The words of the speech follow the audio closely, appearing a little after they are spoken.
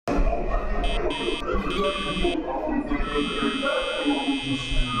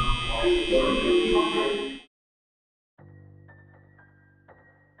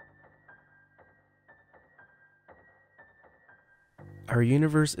Our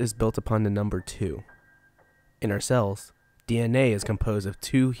universe is built upon the number 2. In our cells, DNA is composed of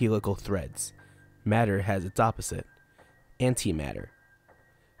 2 helical threads. Matter has its opposite, antimatter.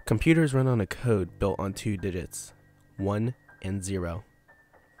 Computers run on a code built on 2 digits, 1 and 0.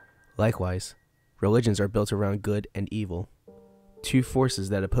 Likewise, religions are built around good and evil, 2 forces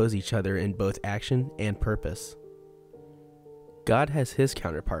that oppose each other in both action and purpose. God has his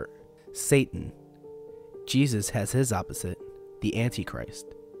counterpart, Satan. Jesus has his opposite, the Antichrist.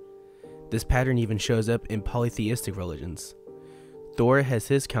 This pattern even shows up in polytheistic religions. Thor has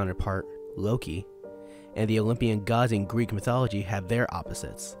his counterpart, Loki, and the Olympian gods in Greek mythology have their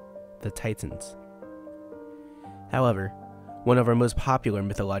opposites, the Titans. However, one of our most popular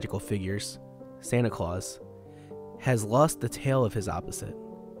mythological figures, Santa Claus, has lost the tail of his opposite,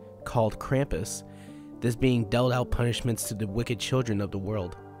 called Krampus, this being dealt out punishments to the wicked children of the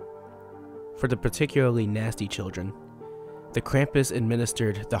world. For the particularly nasty children, the Krampus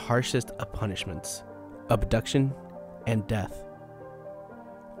administered the harshest of punishments, abduction and death.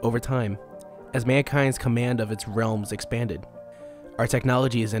 Over time, as mankind's command of its realms expanded, our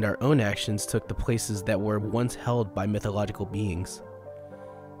technologies and our own actions took the places that were once held by mythological beings.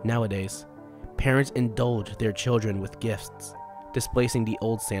 Nowadays, parents indulge their children with gifts, displacing the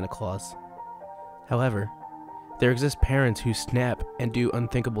old Santa Claus. However, there exist parents who snap and do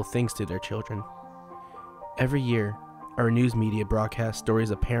unthinkable things to their children. Every year, our news media broadcasts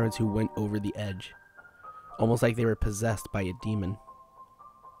stories of parents who went over the edge, almost like they were possessed by a demon.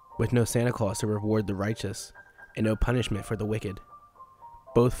 With no Santa Claus to reward the righteous, and no punishment for the wicked,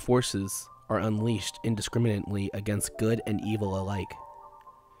 both forces are unleashed indiscriminately against good and evil alike.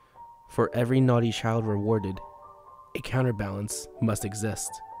 For every naughty child rewarded, a counterbalance must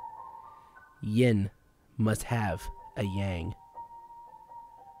exist. Yin must have a yang.